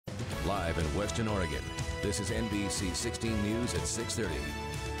Live in Western Oregon, this is NBC 16 News at 6:30.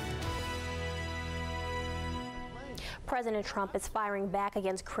 President Trump is firing back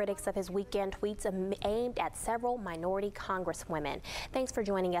against critics of his weekend tweets aimed at several minority congresswomen. Thanks for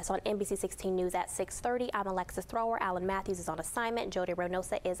joining us on NBC 16 News at 6:30. I'm Alexis Thrower. Alan Matthews is on assignment. Jody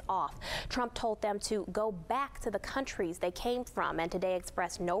Reynosa is off. Trump told them to go back to the countries they came from and today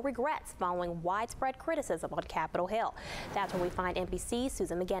expressed no regrets following widespread criticism on Capitol Hill. That's where we find NBC's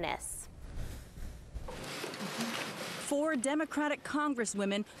Susan McGinnis. 4 Democratic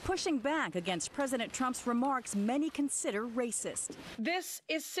congresswomen pushing back against President Trump's remarks many consider racist. This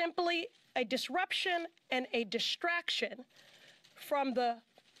is simply a disruption and a distraction from the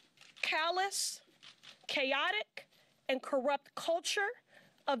callous, chaotic, and corrupt culture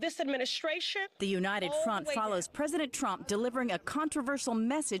of this administration. The United Front follows President Trump delivering a controversial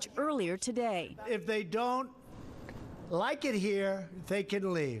message earlier today. If they don't like it here, they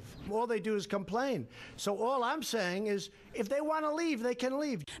can leave. All they do is complain. So all I'm saying is, if they want to leave, they can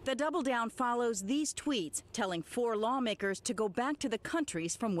leave. The double down follows these tweets telling 4 lawmakers to go back to the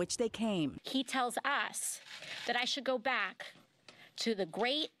countries from which they came. He tells us that I should go back to the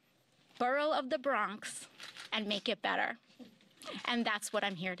great borough of the Bronx and make it better. And that's what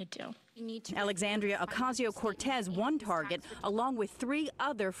I'm here to do. Alexandria Ocasio-Cortez, one target, along with 3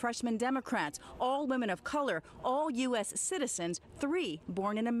 other freshman Democrats, all women of color, all U.S. citizens, 3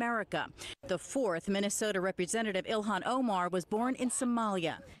 born in America. The 4th, Minnesota Representative Ilhan Omar, was born in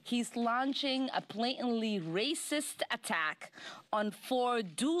Somalia. He's launching a blatantly racist attack on 4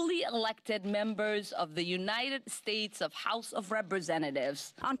 duly elected members of the United States of House of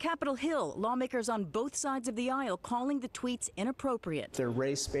Representatives. On Capitol Hill, lawmakers on both sides of the aisle calling the tweets inappropriate. They're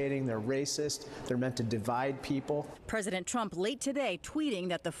race baiting, they're racist, they're meant to divide people. President Trump late today tweeting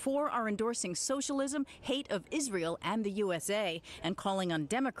that the 4 are endorsing socialism, hate of Israel and the USA, and calling on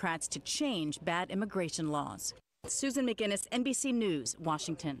Democrats to change bad immigration laws. Susan McGinnis, NBC News,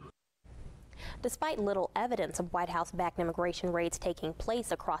 Washington. Despite little evidence of White House-backed immigration raids taking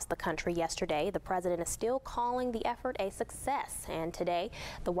place across the country yesterday, the president is still calling the effort a success. And today,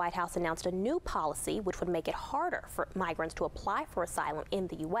 the White House announced a new policy which would make it harder for migrants to apply for asylum in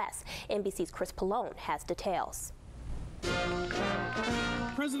the U.S. NBC's Chris Pallone has details.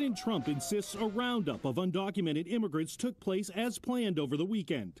 President Trump insists a roundup of undocumented immigrants took place as planned over the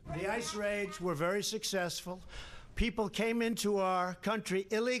weekend. The ICE raids were very successful. People came into our country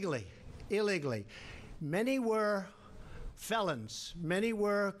illegally. Many were felons. Many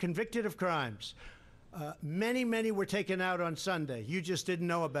were convicted of crimes. Many were taken out on Sunday. You just didn't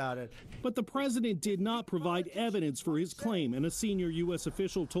know about it. But the president did not provide evidence for his claim, and a senior U.S.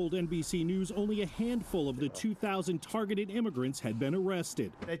 official told NBC News only a handful of the 2,000 targeted immigrants had been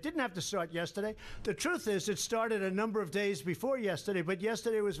arrested. It didn't have to start yesterday. The truth is it started a number of days before yesterday, but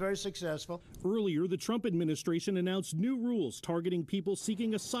yesterday was very successful. Earlier, the Trump administration announced new rules targeting people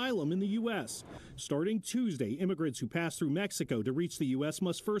seeking asylum in the U.S. Starting Tuesday, immigrants who pass through Mexico to reach the U.S.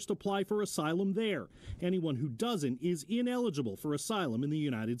 must first apply for asylum there. Anyone who doesn't is ineligible for asylum in the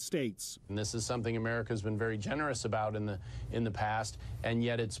United States. And this is something America's been very generous about in the past, and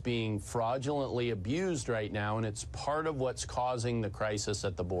yet it's being fraudulently abused right now, and it's part of what's causing the crisis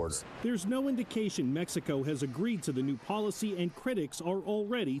at the border. There's no indication Mexico has agreed to the new policy, and critics are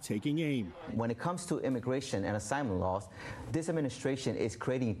already taking aim. When it comes to immigration and asylum laws, this administration is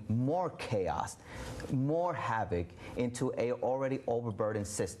creating more chaos, more havoc into a already overburdened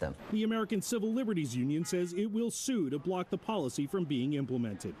system. The American Civil Liberties Union says it will sue to block the policy from being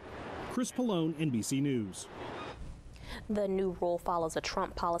implemented. Chris Pallone, NBC News. The new rule follows a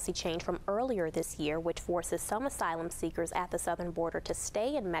Trump policy change from earlier this year, which forces some asylum seekers at the southern border to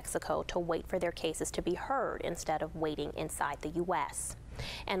stay in Mexico to wait for their cases to be heard instead of waiting inside the U.S.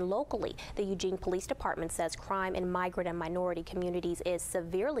 And locally, the Eugene Police Department says crime in migrant and minority communities is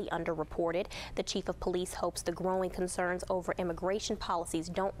severely underreported. The chief of police hopes the growing concerns over immigration policies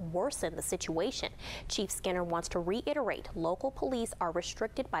don't worsen the situation. Chief Skinner wants to reiterate local police are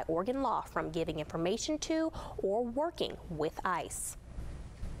restricted by Oregon law from giving information to or working with ICE.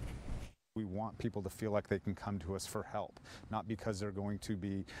 We want people to feel like they can come to us for help, not because they're going to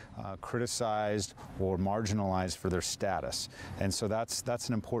be criticized or marginalized for their status. And so that's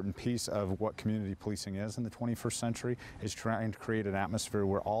an important piece of what community policing is in the 21st century, is trying to create an atmosphere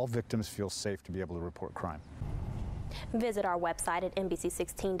where all victims feel safe to be able to report crime. Visit our website at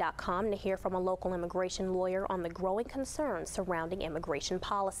NBC16.com to hear from a local immigration lawyer on the growing concerns surrounding immigration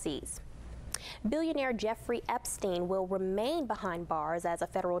policies. Billionaire Jeffrey Epstein will remain behind bars as a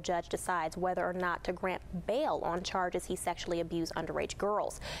federal judge decides whether or not to grant bail on charges he sexually abused underage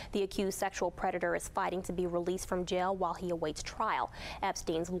girls. The accused sexual predator is fighting to be released from jail while he awaits trial.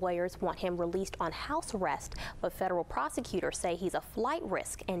 Epstein's lawyers want him released on house arrest, but federal prosecutors say he's a flight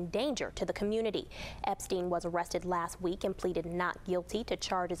risk and danger to the community. Epstein was arrested last week and pleaded not guilty to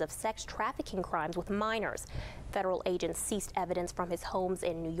charges of sex trafficking crimes with minors. Federal agents seized evidence from his homes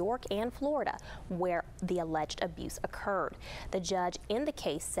in New York and Florida, where the alleged abuse occurred. The judge in the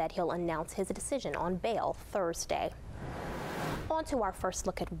case said he'll announce his decision on bail Thursday. On to our first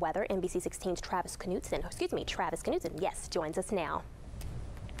look at weather. NBC 16's Travis Knutson, yes, joins us now.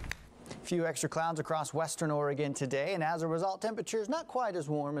 A few extra clouds across western Oregon today, and as a result, temperatures not quite as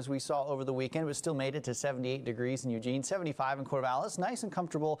warm as we saw over the weekend, but still made it to 78 degrees in Eugene, 75 in Corvallis. Nice and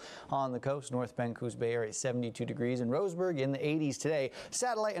comfortable on the coast. North Bend, Coos Bay area, 72 degrees. In Roseburg, in the 80s today.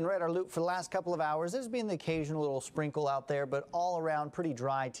 Satellite and red alert for the last couple of hours. There's been the occasional little sprinkle out there, but all around pretty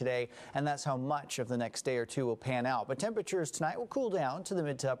dry today, and that's how much of the next day or two will pan out. But temperatures tonight will cool down to the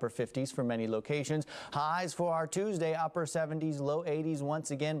mid to upper 50s for many locations. Highs for our Tuesday, upper 70s, low 80s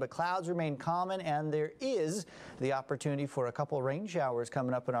once again, but clouds remain common, and there is the opportunity for a couple rain showers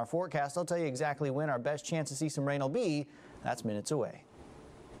coming up in our forecast. I'll tell you exactly when our best chance to see some rain will be. That's minutes away.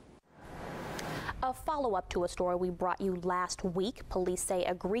 A follow-up to a story we brought you last week. Police say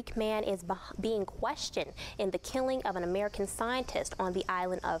a Greek man is being questioned in the killing of an American scientist on the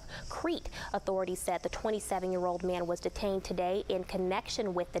island of Crete. Authorities said the 27-year-old man was detained today in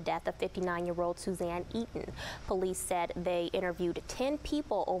connection with the death of 59-year-old Suzanne Eaton. Police said they interviewed 10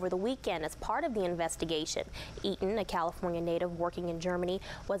 people over the weekend as part of the investigation. Eaton, a California native working in Germany,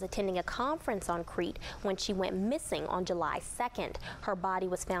 was attending a conference on Crete when she went missing on July 2nd. Her body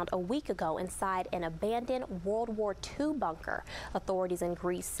was found a week ago inside an abandoned World War II bunker. Authorities in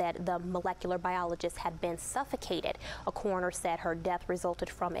Greece said the molecular biologist had been suffocated. A coroner said her death resulted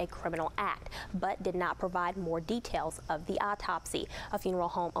from a criminal act, but did not provide more details of the autopsy. A funeral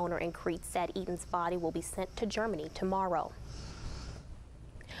home owner in Crete said Eaton's body will be sent to Germany tomorrow.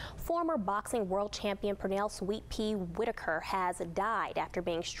 Former boxing world champion Pernell Sweet Pea Whitaker has died after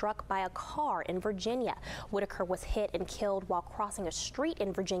being struck by a car in Virginia. Whitaker was hit and killed while crossing a street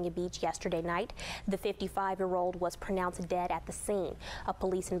in Virginia Beach yesterday night. The 55-year-old was pronounced dead at the scene. A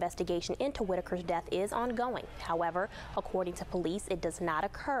police investigation into Whitaker's death is ongoing. However, according to police, it does not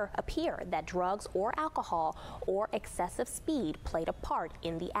appear that drugs or alcohol or excessive speed played a part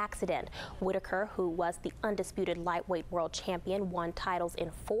in the accident. Whitaker, who was the undisputed lightweight world champion, won titles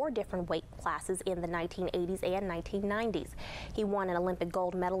in 4 different weight classes in the 1980s and 1990s. He won an Olympic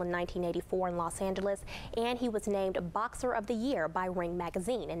gold medal in 1984 in Los Angeles, and he was named Boxer of the Year by Ring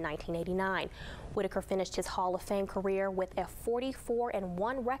magazine in 1989. Whitaker finished his Hall of Fame career with a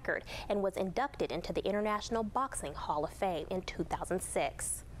 44-1 record and was inducted into the International Boxing Hall of Fame in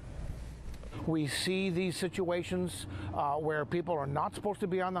 2006. We see these situations where people are not supposed to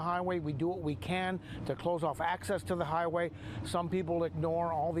be on the highway. We do what we can to close off access to the highway. Some people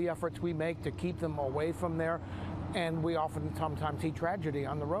ignore all the efforts we make to keep them away from there, and we often sometimes see tragedy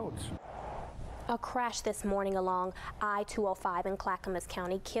on the roads. A crash this morning along I-205 in Clackamas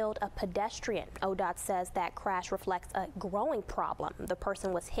County killed a pedestrian. ODOT says that crash reflects a growing problem. The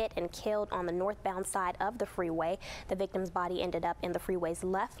person was hit and killed on the northbound side of the freeway. The victim's body ended up in the freeway's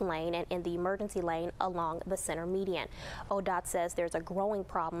left lane and in the emergency lane along the center median. ODOT says there's a growing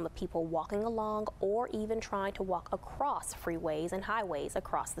problem of people walking along or even trying to walk across freeways and highways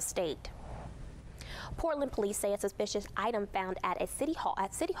across the state. Portland police say a suspicious item found at City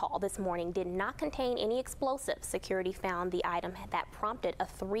Hall this morning did not contain any explosives. Security found the item that prompted a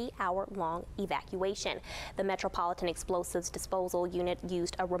 3-hour-long evacuation. The Metropolitan Explosives Disposal Unit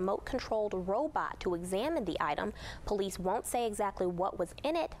used a remote-controlled robot to examine the item. Police won't say exactly what was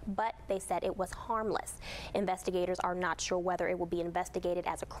in it, but they said it was harmless. Investigators are not sure whether it will be investigated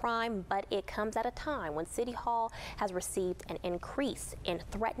as a crime, but it comes at a time when City Hall has received an increase in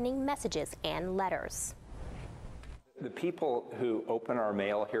threatening messages and letters. The people who open our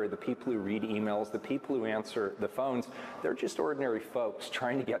mail here, the people who read emails, the people who answer the phones, they're just ordinary folks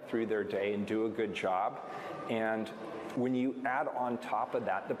trying to get through their day and do a good job. And when you add on top of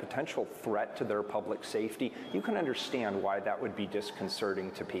that the potential threat to their public safety, you can understand why that would be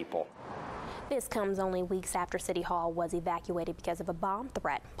disconcerting to people. This comes only weeks after City Hall was evacuated because of a bomb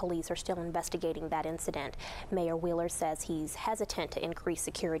threat. Police are still investigating that incident. Mayor Wheeler says he's hesitant to increase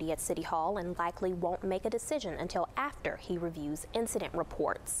security at City Hall and likely won't make a decision until after he reviews incident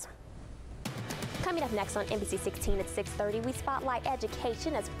reports. Coming up next on NBC 16 at 6:30, we spotlight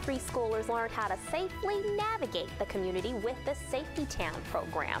education as preschoolers learn how to safely navigate the community with the Safety Town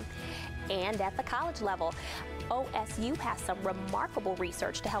program. And at the college level, OSU has some remarkable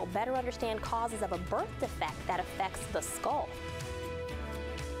research to help better understand causes of a birth defect that affects the skull.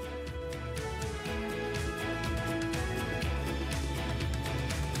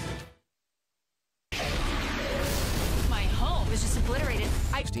 My home is just obliterated.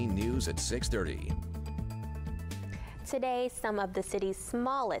 16 News at 6:30. Today, some of the city's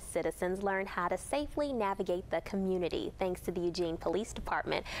smallest citizens learned how to safely navigate the community. Thanks to the Eugene Police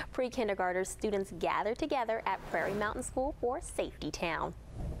Department, pre-kindergarten students gathered together at Prairie Mountain School for Safety Town.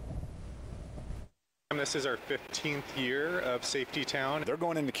 This is our 15th year of Safety Town. They're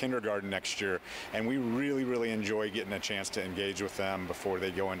going into kindergarten next year, and we really enjoy getting a chance to engage with them before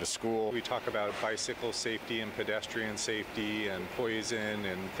they go into school. We talk about bicycle safety and pedestrian safety and poison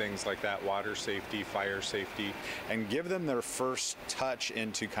and things like that, water safety, fire safety. And give them their first touch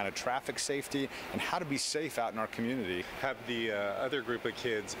into kind of traffic safety and how to be safe out in our community. Have the other group of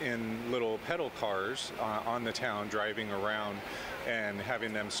kids in little pedal cars on the town driving around and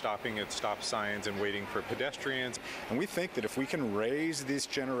having them stopping at stop signs and waiting for pedestrians. And we think that if we can raise this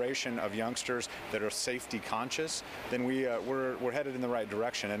generation of youngsters that are safety conscious, then we're headed in the right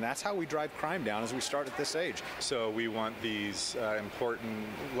direction. And that's how we drive crime down as we start at this age. So we want these important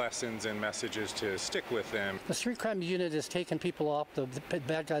lessons and messages to stick with them. The street crime unit is taking people off, the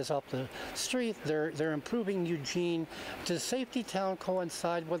bad guys off the street. They're improving Eugene. Does Safety Town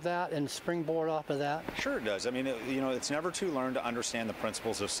coincide with that and springboard off of that? Sure it does. I mean, it's never too learned to understand the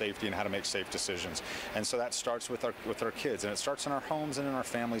principles of safety and how to make safe decisions. And so that starts with our kids, and it starts in our homes and in our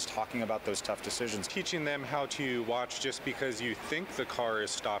families talking about those tough decisions. Teaching them how to watch just because you think the car is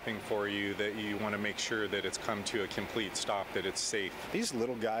stopping for you, that you want to make sure that it's come to a complete stop, that it's safe. These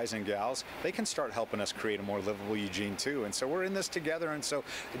little guys and gals, they can start helping us create a more livable Eugene too. And so we're in this together, and so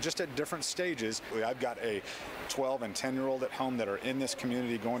just at different stages. I've got a 12 and 10-year-old at home that are in this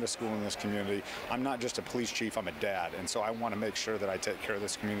community, going to school in this community. I'm not just a police chief, I'm a dad, and so I want to make sure that I take care of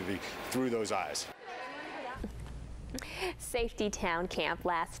this community through those eyes. Safety Town Camp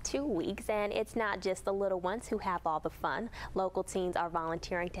lasts 2 weeks, and it's not just the little ones who have all the fun. Local teens are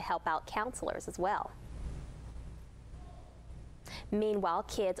volunteering to help out counselors as well. Meanwhile,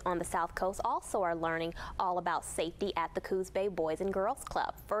 kids on the South Coast also are learning all about safety at the Coos Bay Boys and Girls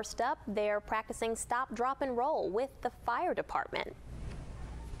Club. First up, they're practicing stop, drop, and roll with the fire department.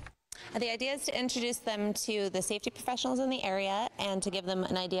 The idea is to introduce them to the safety professionals in the area and to give them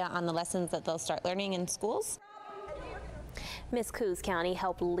an idea on the lessons that they'll start learning in schools. Ms. Coos County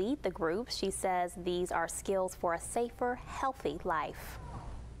helped lead the group. She says these are skills for a safer, healthy life.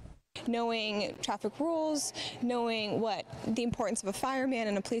 Knowing traffic rules, knowing what the importance of a fireman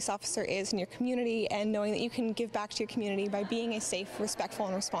and a police officer is in your community, and knowing that you can give back to your community by being a safe, respectful,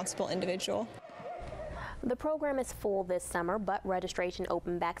 and responsible individual. The program is full this summer, but registration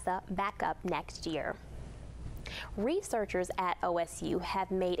opens back up next year. Researchers at OSU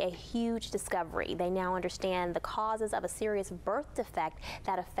have made a huge discovery. They now understand the causes of a serious birth defect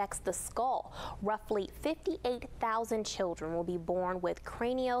that affects the skull. Roughly 58,000 children will be born with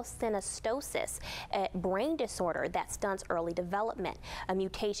craniosynostosis, a brain disorder that stunts early development. A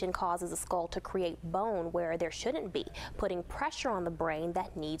mutation causes the skull to create bone where there shouldn't be, putting pressure on the brain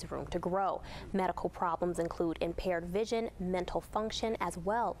that needs room to grow. Medical problems include impaired vision, mental function, as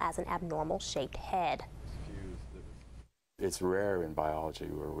well as an abnormal shaped head. It's rare in biology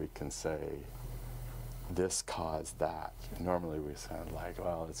where we can say this caused that. Normally we sound like,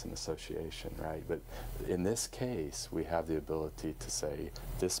 well, it's an association, right? But in this case, we have the ability to say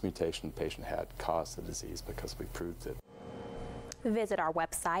this mutation the patient had caused the disease because we proved it. Visit our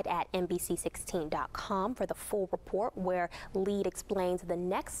website at NBC16.com for the full report, where Lead explains the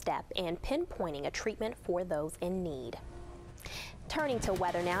next step in pinpointing a treatment for those in need. Turning to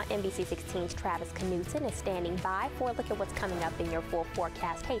weather now, NBC 16's Travis Knudsen is standing by for a look at what's coming up in your full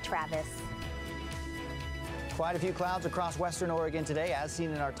forecast. Hey, Travis. Quite a few clouds across western Oregon today, as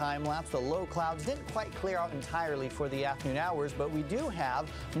seen in our time lapse. The low clouds didn't quite clear out entirely for the afternoon hours, but we do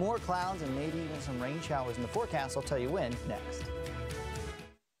have more clouds and maybe even some rain showers in the forecast. I'll tell you when next.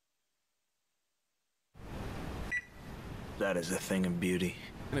 That is a thing of beauty.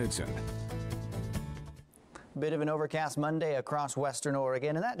 Bit of an overcast Monday across western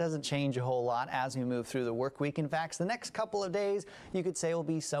Oregon, and that doesn't change a whole lot as we move through the work week. In fact, the next couple of days you could say will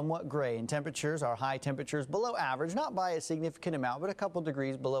be somewhat gray, and temperatures are high temperatures below average, not by a significant amount, but a couple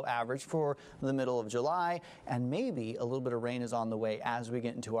degrees below average for the middle of July, and maybe a little bit of rain is on the way as we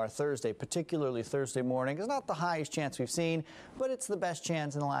get into our Thursday, particularly Thursday morning. It's not the highest chance we've seen, but it's the best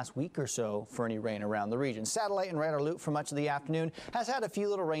chance in the last week or so for any rain around the region. Satellite and radar loop for much of the afternoon has had a few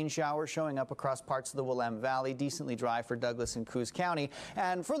little rain showers showing up across parts of the Willamette Valley, decently dry for Douglas and Coos County,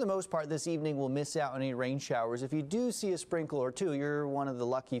 and for the most part this evening we'll miss out on any rain showers. If you do see a sprinkle or two, you're one of the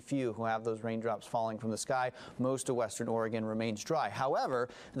lucky few who have those raindrops falling from the sky. Most of western Oregon remains dry. However,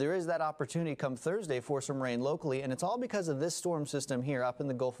 there is that opportunity come Thursday for some rain locally, and it's all because of this storm system here up in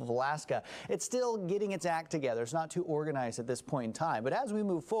the Gulf of Alaska. It's still getting its act together. It's not too organized at this point in time, but as we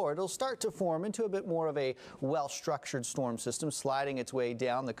move forward, it'll start to form into a bit more of a well-structured storm system, sliding its way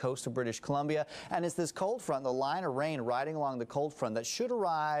down the coast of British Columbia. And it's this cold front, the line of rain riding along the cold front, that should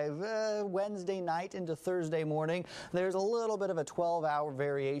arrive Wednesday night into Thursday morning. There's a little bit of a 12-hour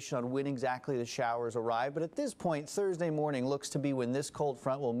variation on when exactly the showers arrive, but at this point, Thursday morning looks to be when this cold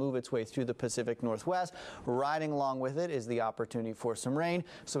front will move its way through the Pacific Northwest. Riding along with it is the opportunity for some rain,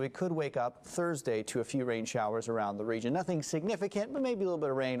 so we could wake up Thursday to a few rain showers around the region. Nothing significant, but maybe a little bit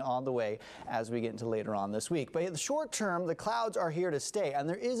of rain on the way as we get into later on this week. But in the short term, the clouds are here to stay, and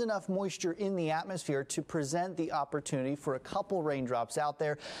there is enough moisture in the atmosphere to present the opportunity for a couple raindrops out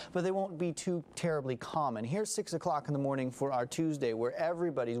there, but they won't be too terribly common. Here's 6 o'clock in the morning for our Tuesday, where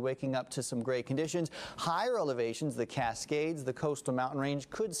everybody's waking up to some gray conditions. Higher elevations, the Cascades, the coastal mountain range,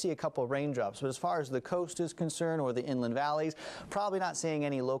 could see a couple raindrops, but as far as the coast is concerned or the inland valleys, probably not seeing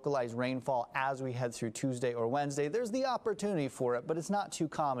any localized rainfall as we head through Tuesday or Wednesday. There's the opportunity for it, but it's not too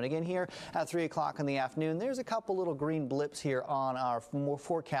common. Again, here at 3 o'clock in the afternoon, there's a couple little green blips here on our more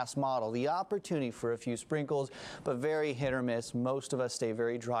forecast model. The opportunity for a few sprinkles, but very hit or miss. Most of us stay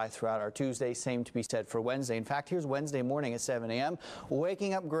very dry throughout our Tuesday. Same to be said for Wednesday. In fact, here's Wednesday morning at 7 a.m.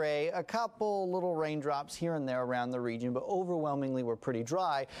 Waking up gray, a couple little raindrops here and there around the region, but overwhelmingly we're pretty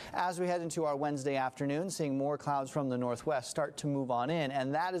dry. As we head into our Wednesday afternoon, seeing more clouds from the northwest start to move on in,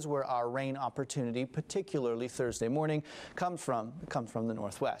 and that is where our rain opportunity, particularly Thursday morning, comes from the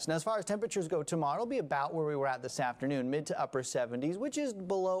northwest. Now, as far as temperatures go tomorrow, it'll be about where we were at this afternoon, mid to upper 70s, which is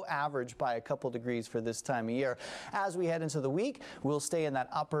below average by a couple degrees for this time of year. As we head into the week, we'll stay in that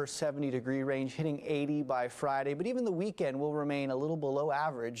upper 70-degree range, hitting 80 by Friday, but even the weekend will remain a little below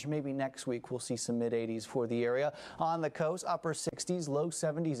average. Maybe next week we'll see some mid-80s for the area. On the coast, upper 60s, low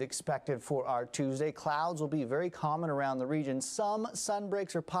 70s expected for our Tuesday. Clouds will be very common around the region. Some sun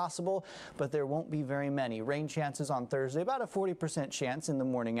breaks are possible, but there won't be very many. Rain chances on Thursday, about a 40% chance in the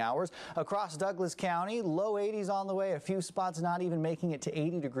morning hours. Across Douglas County, low 80s on the way. A few spots not even making it to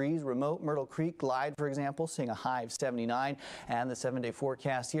 80 degrees. Remote Myrtle Creek Glide, for example, seeing a high of 79. And the 7-day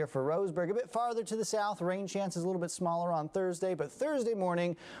forecast here for Roseburg, a bit farther to the south. Rain chances a little bit smaller on Thursday, but Thursday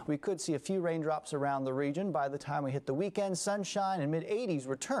morning we could see a few raindrops around the region. By the time we hit the weekend, sunshine and mid-80s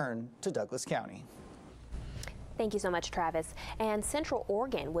return to Douglas County. Thank you so much, Travis. And Central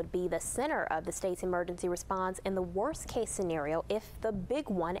Oregon would be the center of the state's emergency response in the worst case scenario if the big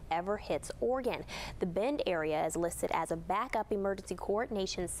one ever hits Oregon. The Bend area is listed as a backup emergency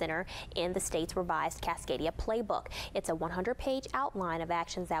coordination center in the state's revised Cascadia playbook. It's a 100-page outline of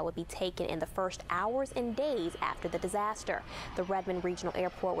actions that would be taken in the first hours and days after the disaster. The Redmond Regional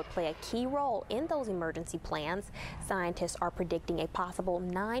Airport would play a key role in those emergency plans. Scientists are predicting a possible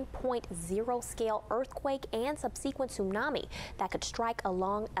 9.0 scale earthquake and subsequent tsunami that could strike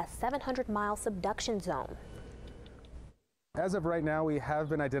along a 700-mile subduction zone. As of right now, we have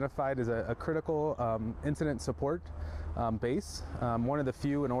been identified as a critical incident support base, one of the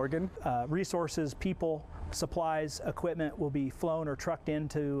few in Oregon. Resources, people, supplies, equipment will be flown or trucked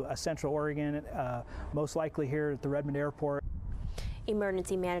into Central Oregon, most likely here at the Redmond Airport.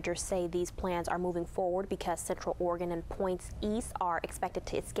 Emergency managers say these plans are moving forward because Central Oregon and points east are expected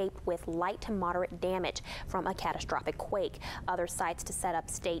to escape with light to moderate damage from a catastrophic quake. Other sites to set up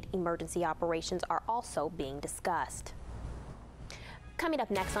state emergency operations are also being discussed. Coming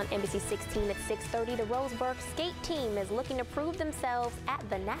up next on NBC 16 at 6:30, the Roseburg skate team is looking to prove themselves at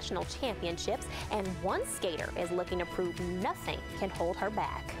the national championships, and one skater is looking to prove nothing can hold her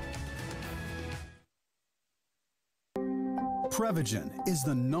back. Prevagen is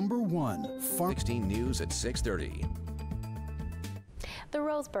the #1 16 News at 6:30. The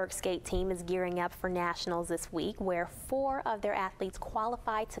Roseburg skate team is gearing up for nationals this week, where 4 of their athletes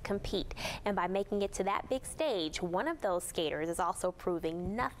qualified to compete. And by making it to that big stage, one of those skaters is also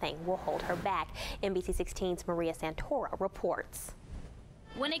proving nothing will hold her back. NBC 16's Maria Santora reports.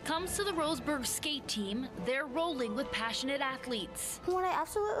 When it comes to the Roseburg skate team, they're rolling with passionate athletes. What I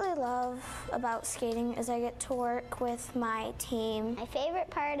absolutely love about skating is I get to work with my team. My favorite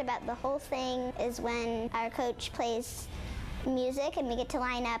part about the whole thing is when our coach plays music and we get to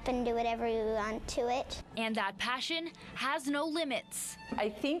line up and do whatever we want to it. And that passion has no limits. I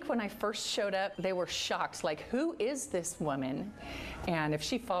think when I first showed up, they were shocked, like, who is this woman? And if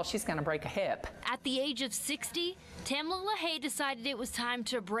she falls, she's gonna break a hip. At the age of 60, Tamla LaHaye decided it was time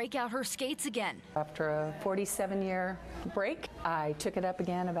to break out her skates again. After a 47-year break, I took it up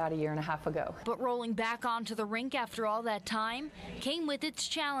again about a year and a half ago. But rolling back onto the rink after all that time came with its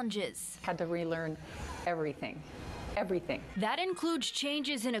challenges. Had to relearn everything. Everything. That includes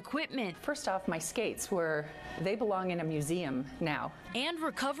changes in equipment. First off, my skates they belong in a museum now. And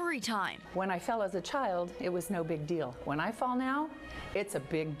recovery time. When I fell as a child, it was no big deal. When I fall now, it's a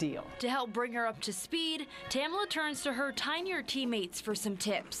big deal. To help bring her up to speed, Tamla turns to her tinier teammates for some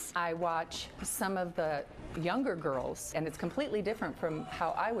tips. I watch some of the younger girls, and it's completely different from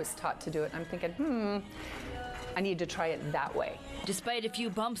how I was taught to do it. I'm thinking, I need to try it that way. Despite a few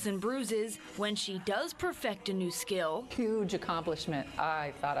bumps and bruises, when she does perfect a new skill, huge accomplishment.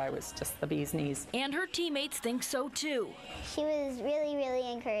 I thought I was just the bee's knees. And her teammates think so too. She was really, really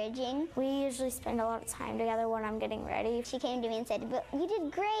encouraging. We usually spend a lot of time together when I'm getting ready. She came to me and said, "But you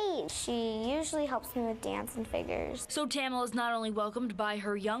did great." She usually helps me with dance and figures. So Tamla is not only welcomed by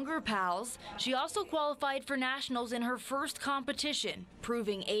her younger pals, she also qualified for nationals in her first competition,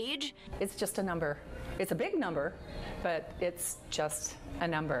 proving age. It's just a number. It's a big number, but it's just a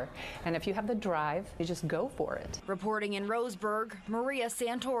number. And if you have the drive, you just go for it. Reporting in Roseburg, Maria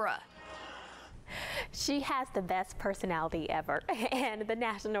Santora. She has the best personality ever, and the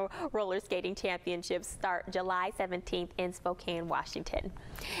National Roller Skating Championships start July 17th in Spokane, Washington.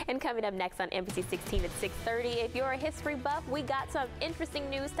 And coming up next on NBC 16 at 6:30, if you're a history buff, we got some interesting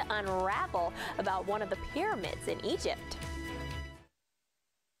news to unravel about one of the pyramids in Egypt.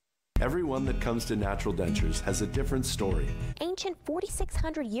 Everyone that comes to Natural Dentures has a different story. Ancient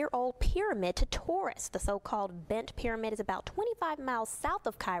 4,600-year-old pyramid to tourists. The so-called Bent Pyramid is about 25 miles south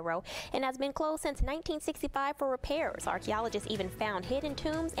of Cairo and has been closed since 1965 for repairs. Archaeologists even found hidden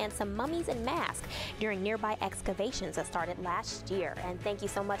tombs and some mummies and masks during nearby excavations that started last year. And thank you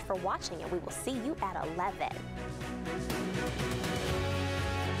so much for watching, and we will see you at 11.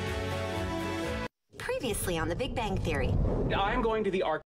 Previously on The Big Bang Theory. I'm going to the